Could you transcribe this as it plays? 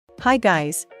Hi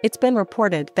guys, it's been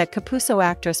reported that Kapuso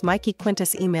actress Mikee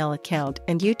Quintos' email account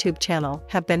and YouTube channel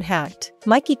have been hacked.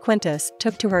 Mikee Quintos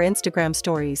took to her Instagram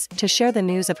stories to share the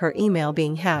news of her email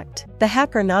being hacked. The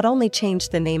hacker not only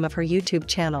changed the name of her YouTube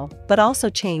channel, but also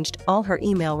changed all her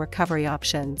email recovery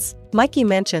options. Mikee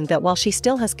mentioned that while she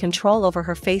still has control over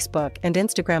her Facebook and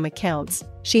Instagram accounts,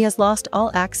 she has lost all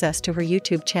access to her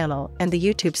YouTube channel and the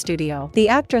YouTube studio. The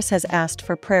actress has asked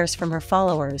for prayers from her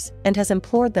followers and has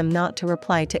implored them not to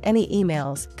reply to any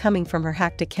emails coming from her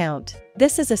hacked account.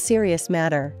 This is a serious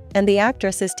matter, and the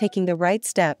actress is taking the right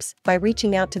steps by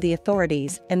reaching out to the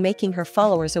authorities and making her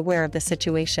followers aware of the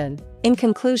situation. In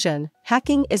conclusion,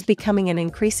 hacking is becoming an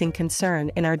increasing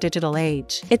concern in our digital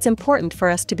age. It's important for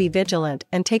us to be vigilant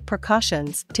and take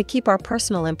precautions to keep our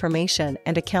personal information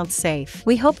and accounts safe.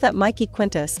 We hope that Mikee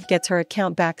Quintos gets her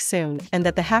account back soon and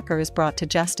that the hacker is brought to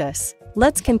justice.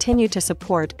 Let's continue to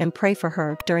support and pray for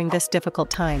her during this difficult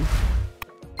time.